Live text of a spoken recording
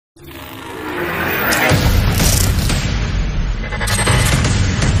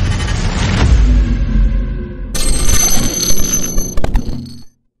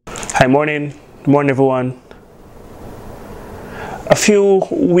Morning everyone. A few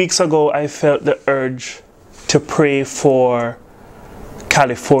weeks ago, I felt the urge to pray for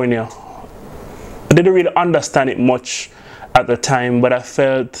California. I didn't really understand it much at the time, but I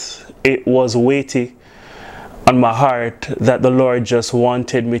felt it was weighty on my heart that the Lord just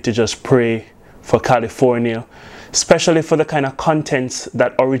wanted me to just pray for California, especially for the kind of contents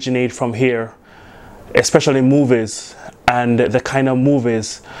that originate from here, especially movies and the kind of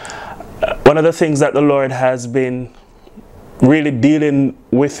movies. One of the things that the Lord has been really dealing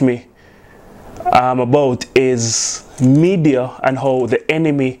with me about is media and how the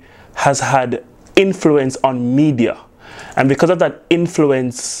enemy has had influence on media. And because of that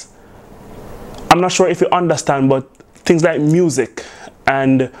influence, I'm not sure if you understand, but things like music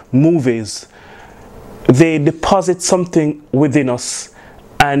and movies, they deposit something within us,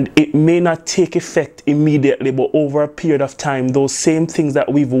 and it may not take effect immediately, but over a period of time, those same things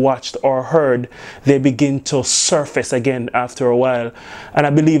that we've watched or heard, they begin to surface again after a while. And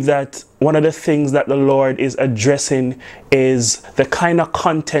I believe that one of the things that the Lord is addressing is the kind of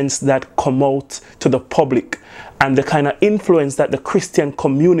contents that come out to the public and the kind of influence that the Christian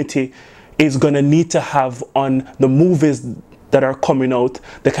community is going to need to have on the movies that are coming out,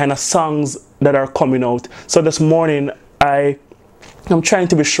 the kind of songs that are coming out. So this morning, I'm trying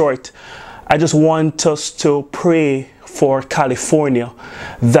to be short. I just want us to pray for California,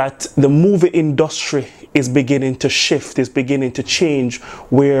 that the movie industry is beginning to shift, is beginning to change,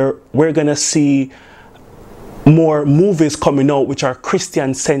 where we're going to see more movies coming out which are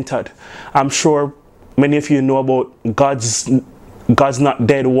Christian-centered. I'm sure many of you know about God's Not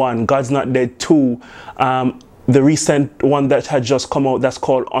Dead 1, God's Not Dead 2, the recent one that had just come out that's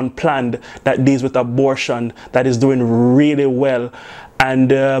called Unplanned, that deals with abortion, that is doing really well.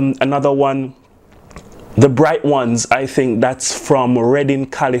 And another one, The Bright Ones, I think that's from Redding,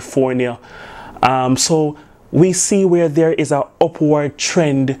 California. So we see where there is an upward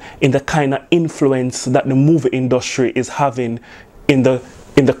trend in the kind of influence that the movie industry is having in the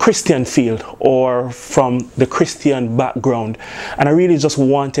Christian field or from the Christian background. And I really just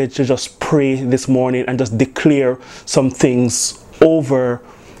wanted to just pray this morning and just declare some things over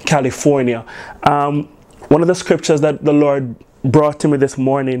California. One of the scriptures that the Lord brought to me this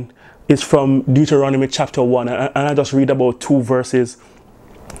morning is from Deuteronomy chapter 1, and I just read about 2 verses.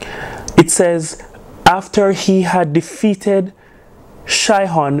 It says, after he had defeated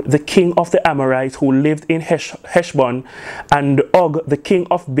Sihon, the king of the Amorites, who lived in Heshbon, and Og, the king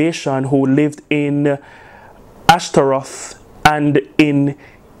of Bashan, who lived in Ashtaroth and in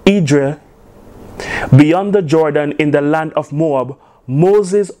Edrei, beyond the Jordan in the land of Moab,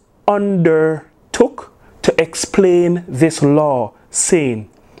 Moses undertook to explain this law, saying,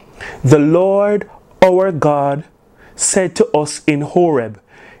 the Lord our God said to us in Horeb,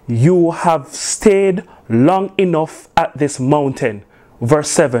 you have stayed long enough at this mountain. Verse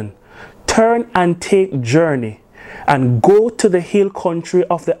 7, turn and take journey and go to the hill country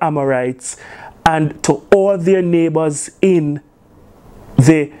of the Amorites and to all their neighbors in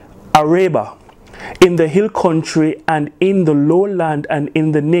the Arabah, in the hill country and in the lowland and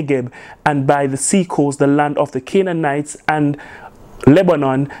in the Negev and by the seacoast, the land of the Canaanites and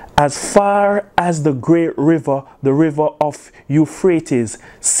Lebanon, as far as the great river, the river of Euphrates.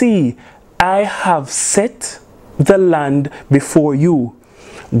 See, I have set the land before you.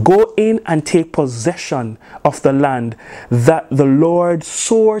 Go in and take possession of the land that the Lord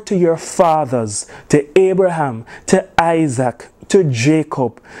swore to your fathers, to Abraham, to Isaac, to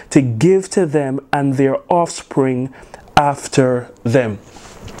Jacob, to give to them and their offspring after them.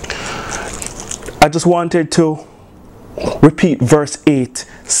 I just wanted to repeat verse 8.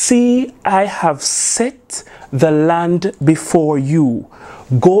 See, I have set the land before you.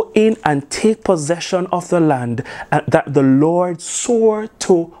 Go in and take possession of the land that the Lord swore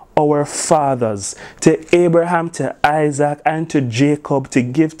to our fathers, to Abraham, to Isaac, and to Jacob, to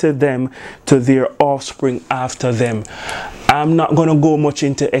give to them, to their offspring after them. I'm not going to go much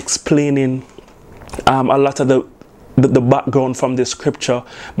into explaining a lot of the background from this scripture,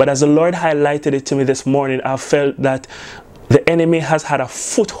 but as the Lord highlighted it to me this morning, I felt that the enemy has had a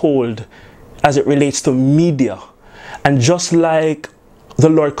foothold as it relates to media. And just like the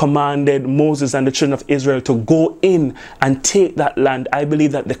Lord commanded Moses and the children of Israel to go in and take that land, I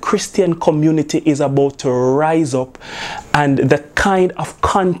believe that the Christian community is about to rise up, and the kind of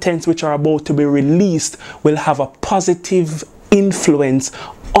contents which are about to be released will have a positive influence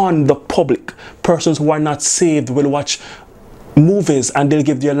on the public. Persons who are not saved will watch movies and they'll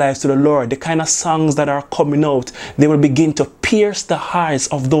give their lives to the Lord. The kind of songs that are coming out, they will begin to pierce the hearts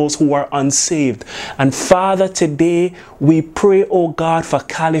of those who are unsaved. And Father, today we pray, oh God, for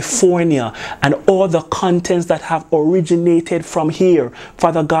California and all the contents that have originated from here.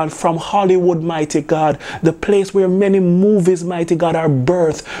 Father God, from Hollywood, mighty God, the place where many movies, mighty God, are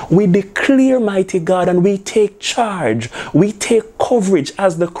birthed. We declare, mighty God, and we take charge. We take coverage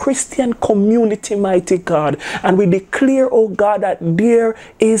as the Christian community, mighty God, and we declare, oh God, that there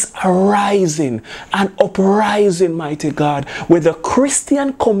is a rising, an uprising, mighty God, where the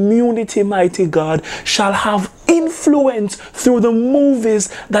Christian community, mighty God, shall have influence through the movies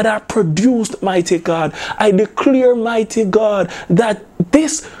that are produced, mighty God. I declare, mighty God, that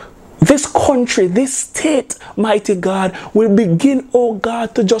this country, this state, mighty God, will begin, oh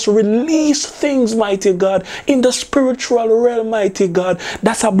God, to just release things, mighty God, in the spiritual realm, mighty God,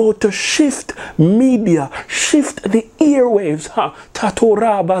 that's about to shift media, shift the airwaves.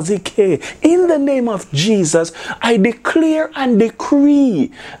 In the name of Jesus, I declare and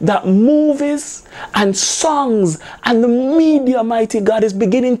decree that movies and songs and the media, mighty God, is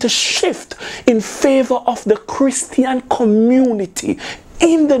beginning to shift in favor of the Christian community.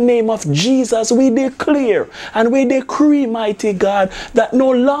 In the name of Jesus, we declare and we decree, mighty God, that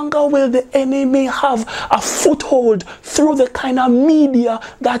no longer will the enemy have a foothold through the kind of media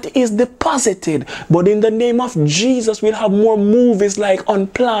that is deposited. But in the name of Jesus, we'll have more movies like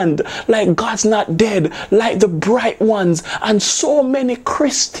Unplanned, like God's Not Dead, like The Bright Ones, and so many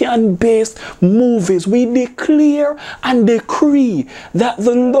Christian-based movies. We declare and decree that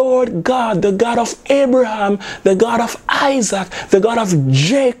the Lord God, the God of Abraham, the God of Isaac, the God of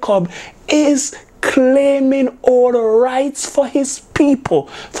Jacob, is claiming all the rights for his people,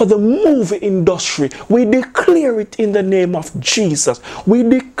 for the movie industry. We declare it in the name of Jesus. We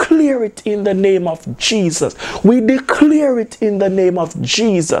declare it in the name of Jesus. We declare it in the name of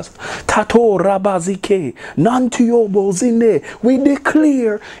Jesus. Tato rabazike nantiyobozine. We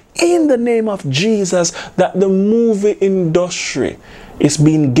declare in the name of Jesus that the movie industry is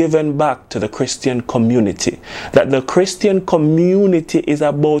being given back to the Christian community, that the Christian community is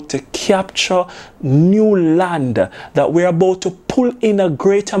about to capture new land, that we're about to pull in a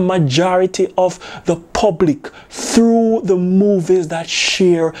greater majority of the public through the movies that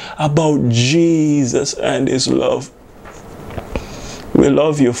share about Jesus and his love. We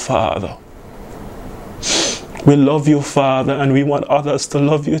love you, Father. We love you, Father, and we want others to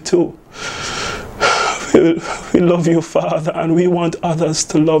love you too. We love you, Father, and we want others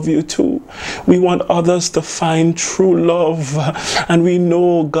to love you too. We want others to find true love. And we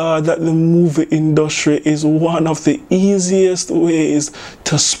know, God, that the movie industry is one of the easiest ways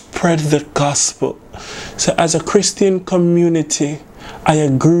to spread the gospel. So as a Christian community, I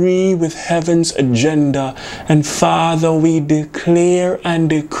agree with heaven's agenda, and Father, we declare and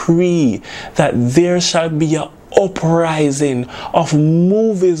decree that there shall be an uprising of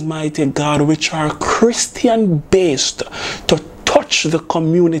movies, mighty God, which are Christian based, to touch the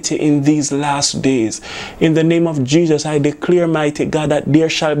community in these last days. In the name of Jesus, I declare, mighty God, that there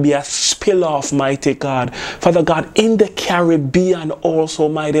shall be a spill-off, mighty God, Father God, in the Caribbean also,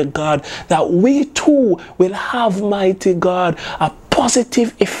 mighty God, that we too will have, mighty God, a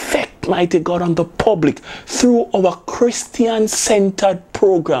positive effect, mighty God, on the public through our Christian-centered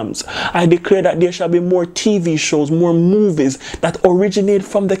programs. I declare that there shall be more TV shows, more movies that originate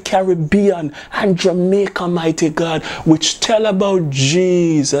from the Caribbean and Jamaica, mighty God, which tell about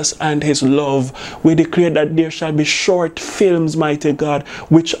Jesus and his love. We declare that there shall be short films, mighty God,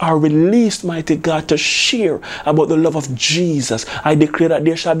 which are released, mighty God, to share about the love of Jesus. I declare that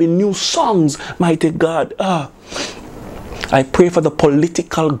there shall be new songs, mighty God. I pray for the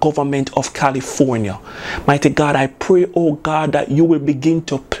political government of California. Mighty God, I pray, oh God, that you will begin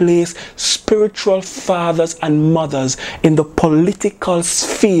to place spiritual fathers and mothers in the political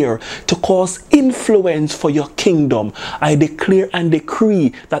sphere to cause influence for your kingdom. I declare and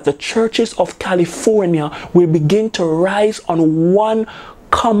decree that the churches of California will begin to rise on one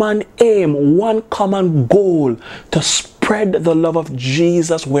common aim, one common goal, to spread the love of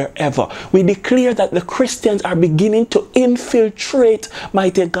Jesus wherever. We declare that the Christians are beginning to infiltrate,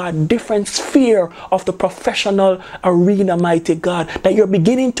 mighty God, different sphere of the professional arena, mighty God, that you're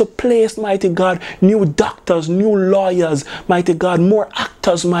beginning to place, mighty God, new doctors, new lawyers, mighty God, more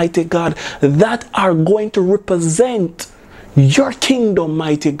actors, mighty God, that are going to represent your kingdom,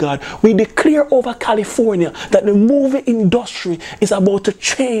 mighty God. We declare over California that the movie industry is about to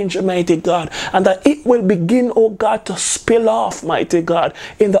change, mighty God, and that it will begin, oh God, to spill off, mighty God,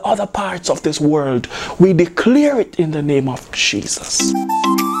 in the other parts of this world. We declare it in the name of Jesus.